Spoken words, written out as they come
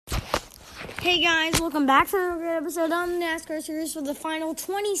Hey guys, welcome back to another great episode on the NASCAR series for the final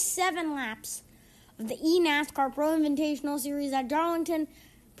 27 laps of the eNASCAR Pro Invitational Series at Darlington.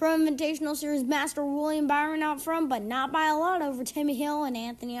 Pro Invitational Series master William Byron out front, but not by a lot over Timmy Hill and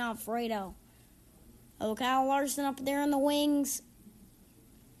Anthony Alfredo. Kyle Larson up there in the wings.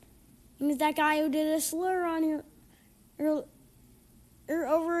 He's that guy who did a slur on here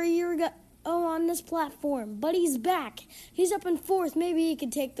over a year ago on this platform, but he's back. He's up in fourth. Maybe he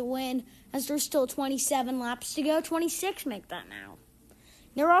could take the win, as there's still 27 laps to go. 26 make that now.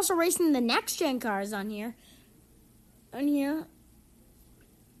 They're also racing the next-gen cars on here. And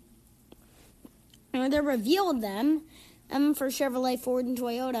they revealed them for Chevrolet, Ford, and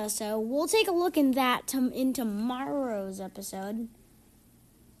Toyota. So we'll take a look in that in tomorrow's episode.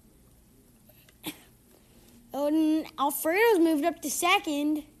 And Alfredo's moved up to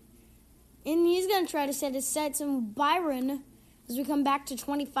second. And he's going to try to set his sights on Byron as we come back to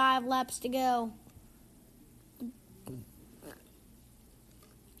 25 laps to go.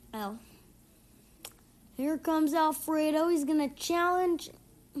 Oh. Here comes Alfredo. He's going to challenge.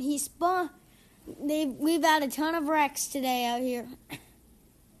 He spun. We've had a ton of wrecks today out here.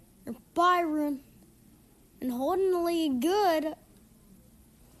 Byron. And holding the lead good.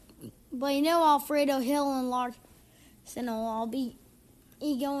 But Alfredo, Hill, and Larson will all be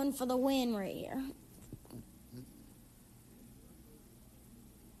going for the win right here.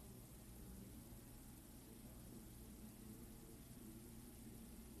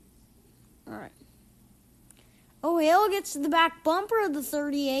 All right. Hill gets to the back bumper of the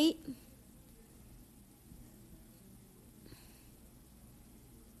 38.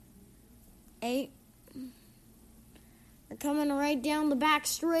 They're coming right down the back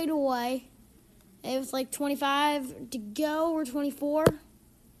straightaway. It was like 25 to go or 24.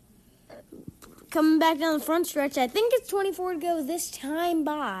 Coming back down the front stretch. I think it's 24 to go this time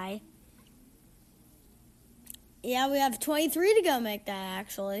by. Yeah, we have 23 to go make that,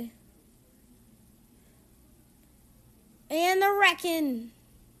 actually. And they're wrecking.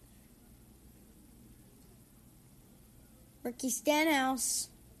 Ricky Stenhouse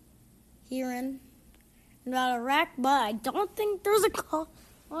hearing about a wreck, but I don't think there's a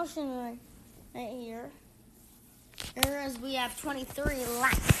caution right here. As we have 23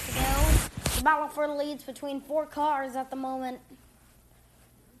 laps to go. The battle for the leads between four cars at the moment.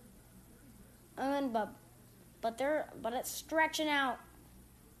 But it's stretching out.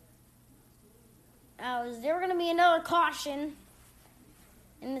 Is there going to be another caution?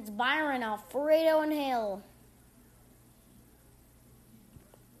 And it's Byron, Alfredo, and Hill.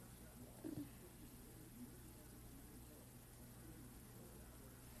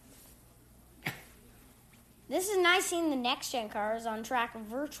 This is nice seeing the next-gen cars on track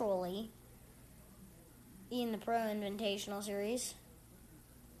virtually in the Pro Invitational Series.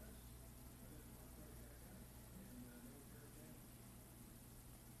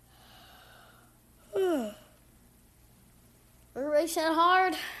 We're racing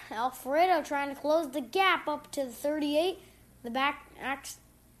hard. Alfredo trying to close the gap up to the 38. The back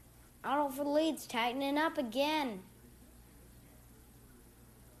out for the leads, tightening up again.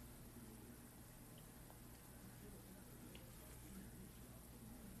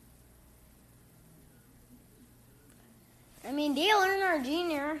 Dale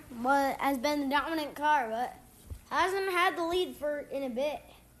Earnhardt.Jr. has been the dominant car, but hasn't had the lead in a bit.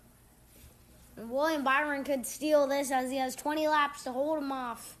 And William Byron could steal this as he has 20 laps to hold him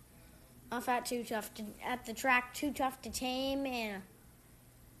off at the track, too tough to tame, and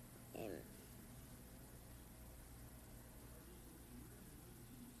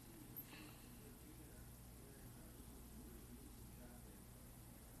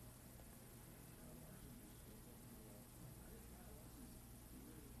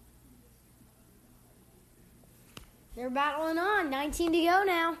they're battling on. 19 to go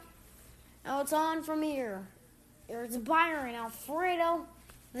now. Now it's on from here. There's Byron, Alfredo,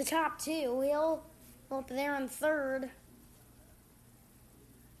 the top two. Hill up there in third.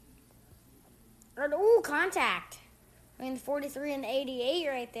 Contact. The 43 and the 88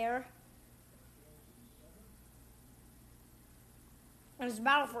 right there. There's a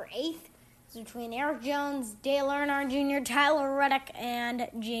battle for eighth. It's between Erik Jones, Dale Earnhardt.Jr., Tyler Reddick, and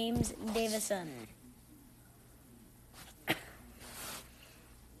James Davison.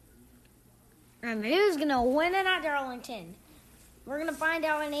 And who's going to win it at Darlington? We're going to find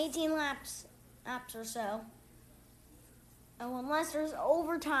out in 18 laps or so. Oh, unless there's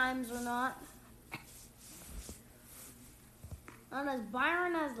overtimes or not. And as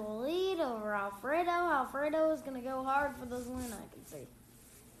Byron has the lead over Alfredo, Alfredo is going to go hard for this win, I can see.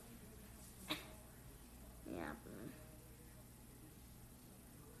 Yeah.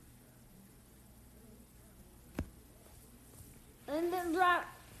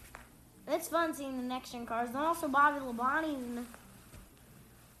 It's fun seeing the next-gen cars. And also Bobby Labonte's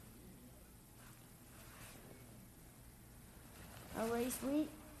a race week.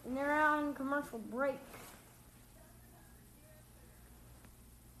 And they're out on commercial break.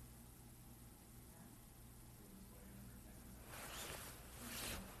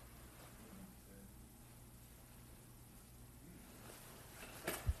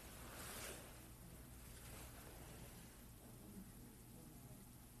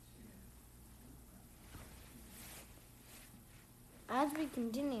 As we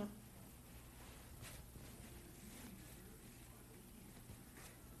continue.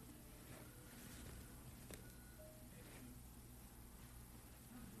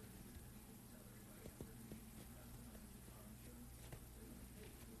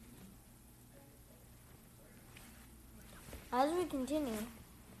 As we continue.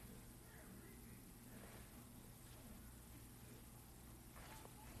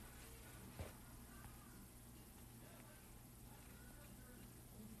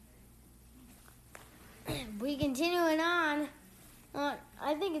 We continuing on.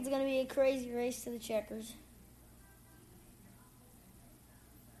 I think it's going to be a crazy race to the checkers.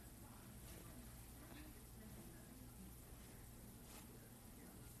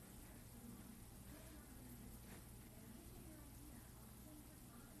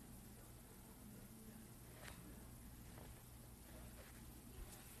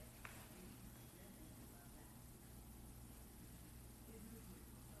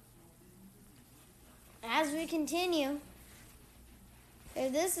 As we continue,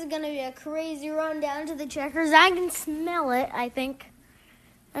 this is going to be a crazy run down to the checkers. I can smell it, I think.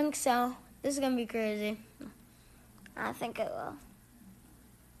 I think so. This is going to be crazy. I think it will.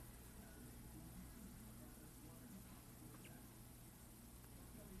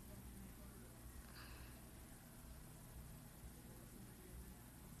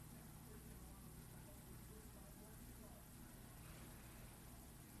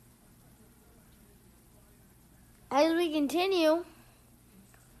 As we continue,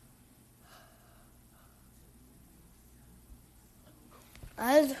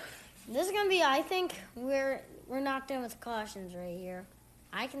 this is gonna be. I think we're not done with cautions right here.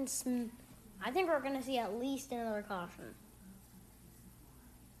 I think we're gonna see at least another caution.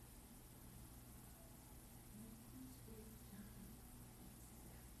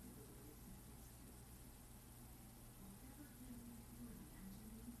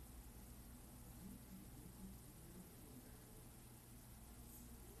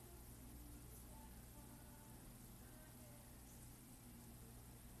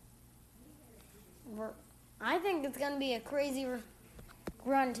 I think it's going to be a crazy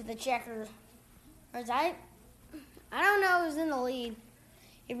run to the checkers. I don't know who's in the lead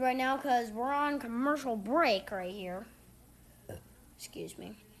right now because we're on commercial break right here. Excuse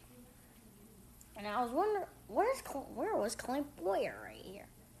me. And I was wondering, where was Clint Boyer right here?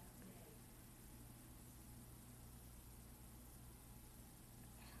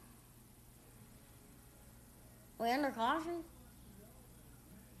 We under caution?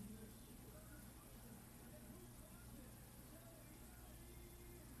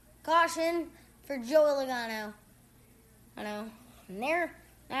 Caution for Joey Logano. I know. And there,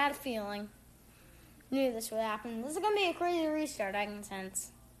 I had a feeling. Knew this would happen. This is going to be a crazy restart, I can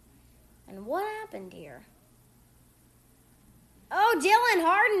sense. And what happened here? Oh, Dylan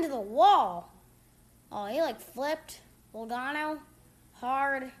hard into the wall. Oh, he flipped Logano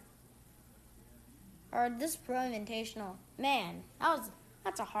hard. Or this Pro Invitational. Man,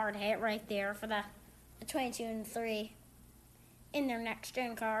 that's a hard hit right there for the 22 and 3. In their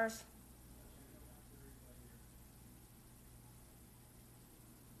next-gen cars.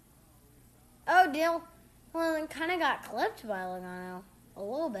 Oh, Dylan kind of got clipped by Logano a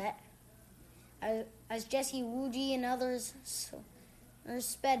little bit. As Jesse Wuji and others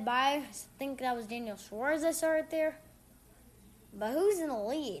sped by. I think that was Daniel Suarez I saw right there. But who's in the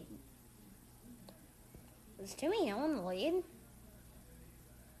lead? Is Timmy Hill in the lead?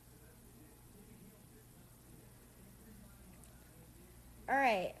 All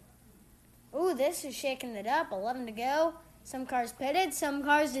right. Ooh, this is shaking it up. 11 to go. Some cars pitted. Some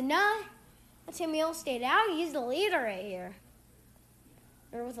cars did not. Timmy Hill stayed out. He's the leader right here.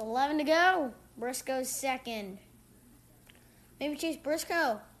 They're with 11 to go. Briscoe's second. Maybe Chase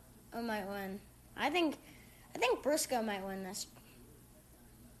Briscoe might win. I think Briscoe might win this.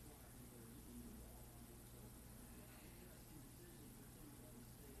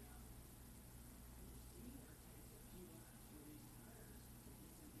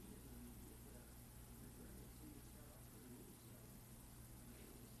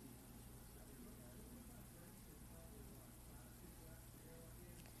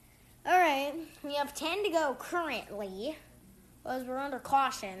 have 10 to go currently, as we're under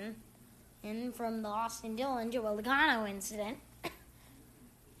caution, and from the Austin Dillon Joe Logano incident.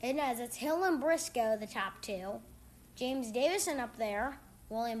 And as it's Hill and Briscoe, the top two. James Davison up there.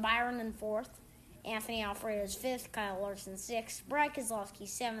 William Byron in fourth. Anthony Alfredo's fifth. Kyle Larson sixth. Brad Keselowski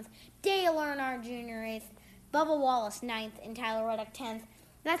seventh. Dale Earnhardt.Jr. eighth. Bubba Wallace ninth. And Tyler Reddick 10th.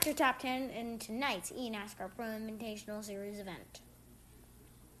 That's your top 10 in tonight's eNASCAR Pro Invitational Series event.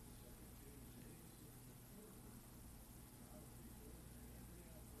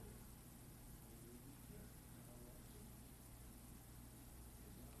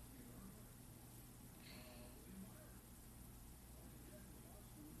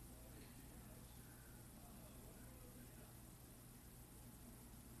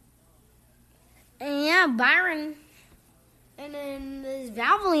 And yeah, Byron. And then this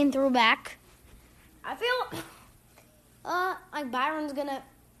Valvoline throwback. I feel like Byron's gonna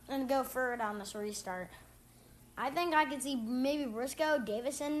go third on this restart. I think I could see maybe Briscoe,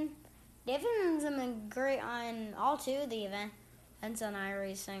 Davison. Davison's been great on all two of the events on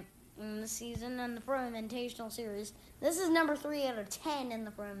iRacing in the season and the Pro Invitational Series. This is number 3 out of 10 in the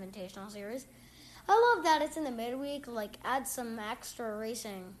Pro Invitational Series. I love that it's in the midweek. Like, add some extra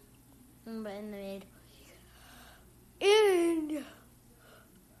racing in the mid.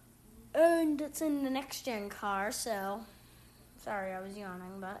 And it's in the next-gen car, so... Sorry, I was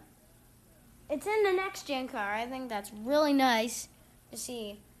yawning, but... It's in the next-gen car. I think that's really nice to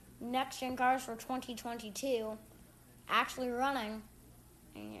see next-gen cars for 2022 actually running.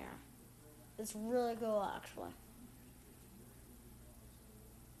 And yeah, it's really cool, actually.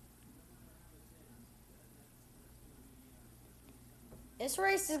 This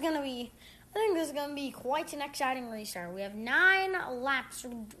race is going to be... I think this is going to be quite an exciting restart. We have 9 laps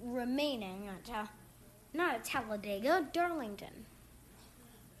remaining at, not at Talladega, Darlington.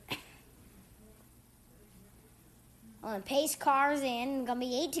 Pace cars in. Going to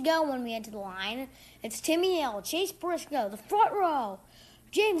be 8 to go when we head to the line. It's Timmy Hill, Chase Briscoe, the front row.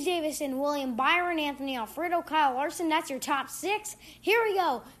 James Davison, William Byron, Anthony Alfredo, Kyle Larson. That's your top 6. Here we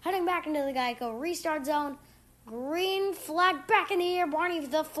go. Heading back into the Geico restart zone. Green flag back in the air. Barney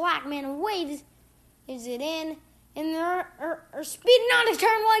the flagman waves it in. And they're speeding on to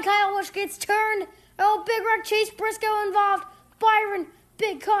turn 1. Kyle Busch gets turned. Oh, big wreck. Chase Briscoe involved. Byron,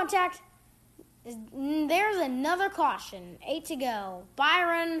 big contact. There's another caution. 8 to go.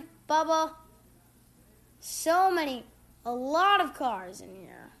 Byron, Bubba. A lot of cars in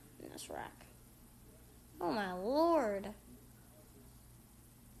here in this wreck. Oh, my Lord.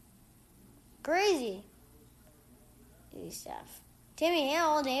 Crazy. Stuff. Timmy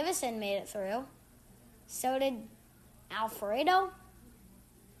Hill, Davison made it through. So did Alfredo.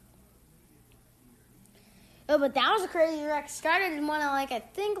 Oh, but that was a crazy wreck. Started in one of, I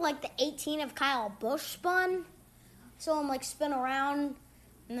think the 18 of Kyle Busch spun. So I'm spin around,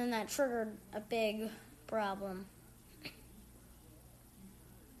 and then that triggered a big problem.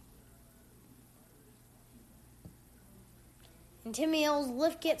 And Timmy Hill's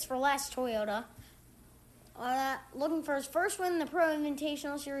lift kits for last Toyota. Looking for his first win in the Pro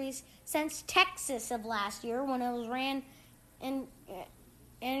Invitational Series since Texas of last year when it was ran in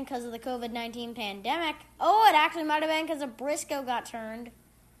because of the COVID-19 pandemic. Oh, it actually might have been because of Briscoe got turned.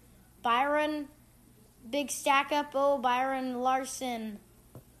 Byron, big stack up. Oh, Byron, Larson,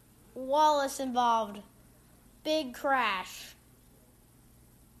 Wallace involved. Big crash.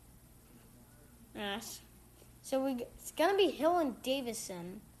 Yes. So it's going to be Hill and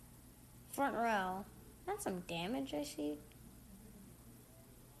Davison, front row. That's some damage I see.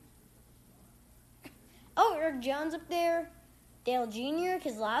 Oh, Erik Jones up there. Dale Jr.,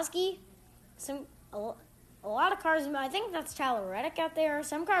 Keselowski. A lot of cars. I think that's Tyler Reddick out there.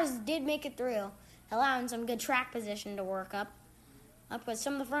 Some cars did make it through, allowing some good track position to work up. But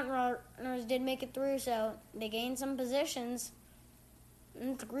some of the front runners did make it through, so they gained some positions.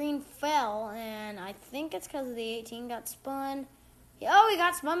 And the green fell, and I think it's because the 18 got spun. Oh, he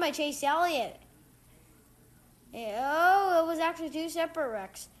got spun by Chase Elliott. Oh, it was actually 2 separate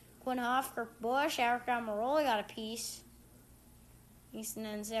wrecks. Quinn Hoffer, Busch, Eric Almirola got a piece. Easton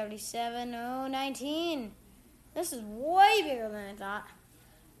N77, 19. This is way bigger than I thought.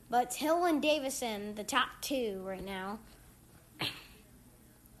 But it's Hill and Davison, the top 2 right now.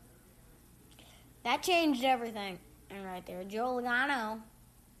 That changed everything. And right there, Joe Logano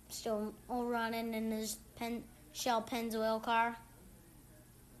still running in his Shell Pennzoil car.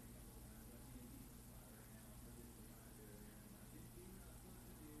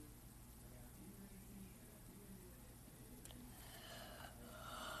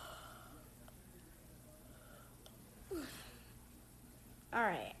 All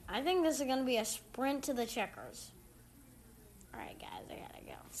right, I I think this is going to be a sprint to the checkers. All right, guys, I got to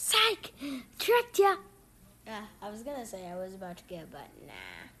go. Psych! Tricked ya! I was going to say I was about to go, but nah.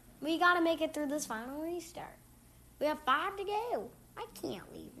 We got to make it through this final restart. We have 5 to go. I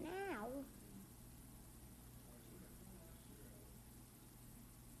can't leave now.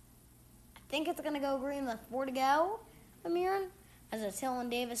 I think it's going to go green with 4 to go, Amirin. As it's Hill and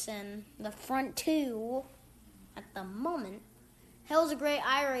Davison, the front 2 at the moment. Hill's a great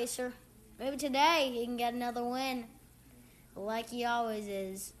iRacer. Maybe today he can get another win. Like he always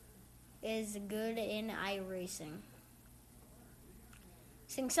is good in iRacing. I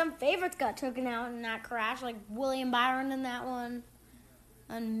think some favorites got taken out in that crash, like William Byron in that one.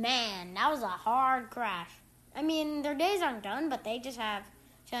 And man, that was a hard crash. I mean, their days aren't done, but they just have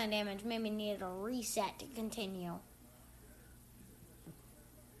ton of damage. Maybe needed a reset to continue.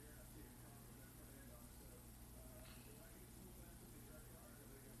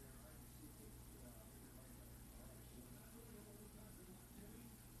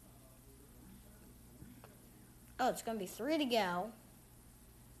 Oh, it's going to be 3 to go.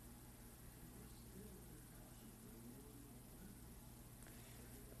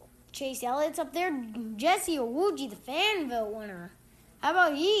 Chase Elliott's up there. Jesse Owuji, the fan vote winner. How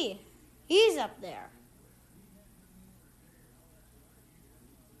about he? He's up there.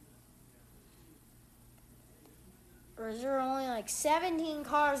 Or is there only like 17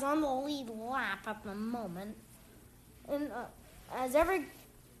 cars on the lead lap at the moment? And as every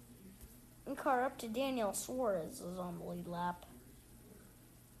car up to Daniel Suarez is on the lead lap.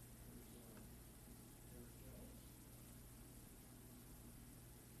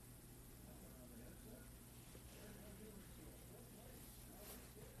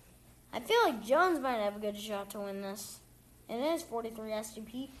 I feel like Jones might have a good shot to win this. And it is 43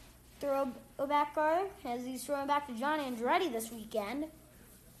 Stp Throwback car, as he's throwing back to John Andretti this weekend.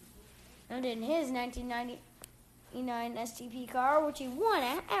 And in his 1999 STP car, which he won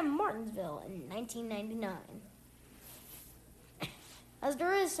at Martinsville in 1999. As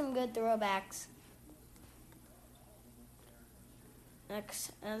there is some good throwbacks.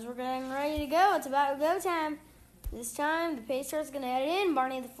 Next, as we're getting ready to go, it's about go time. This time, the pace car's going to head in.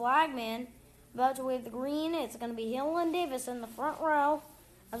 Barney the Flagman about to wave the green. It's going to be Hill and Davis in the front row.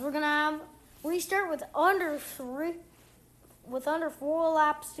 As we're going to have restart with under 4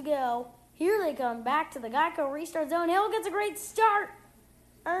 laps to go. Here they come back to the Geico restart zone. Hill gets a great start.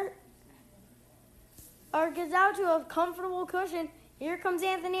 Or gets out to a comfortable cushion. Here comes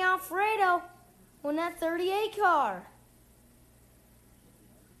Anthony Alfredo in that 38 car.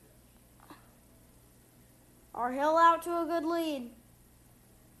 Are Hill out to a good lead?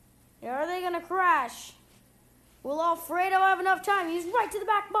 Are they going to crash? Will Alfredo have enough time? He's right to the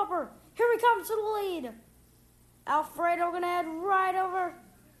back bumper. Here he comes to the lead. Alfredo going to head right over.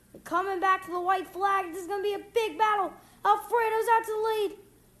 Coming back to the white flag. This is going to be a big battle. Alfredo's out to the lead.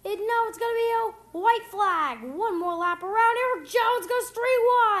 No, it's going to be a white flag. One more lap around. Erik Jones goes 3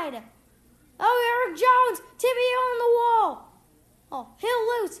 wide. Oh, Erik Jones. Tippy on the wall. Oh, Hill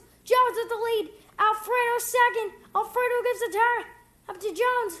loose. Jones at the lead. Alfredo second. Alfredo gives the tire up to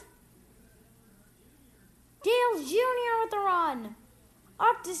Jones. Dale Jr. with the run.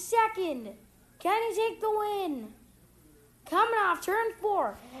 Up to second. Can he take the win? Coming off turn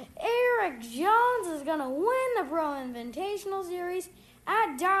 4, Erik Jones is going to win the Pro Invitational Series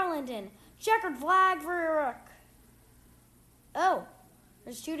at Darlington. Checkered flag for Erik. Oh,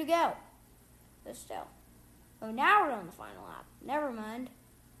 there's 2 to go. There's still. Oh, now we're on the final lap. Never mind.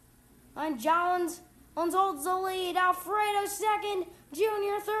 And Jones holds the lead. Alfredo second.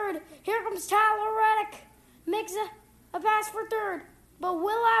 Junior third. Here comes Tyler Reddick. Makes a pass for third. But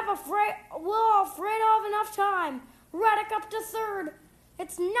will Alfredo have enough time? Reddick up to third.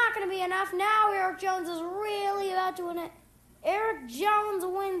 It's not going to be enough. Now Erik Jones is really about to win it. Erik Jones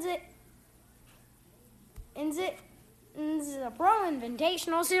wins it. Wins the Pro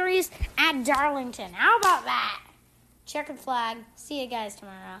Invitational Series at Darlington. How about that? Checkered flag. See you guys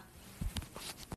tomorrow.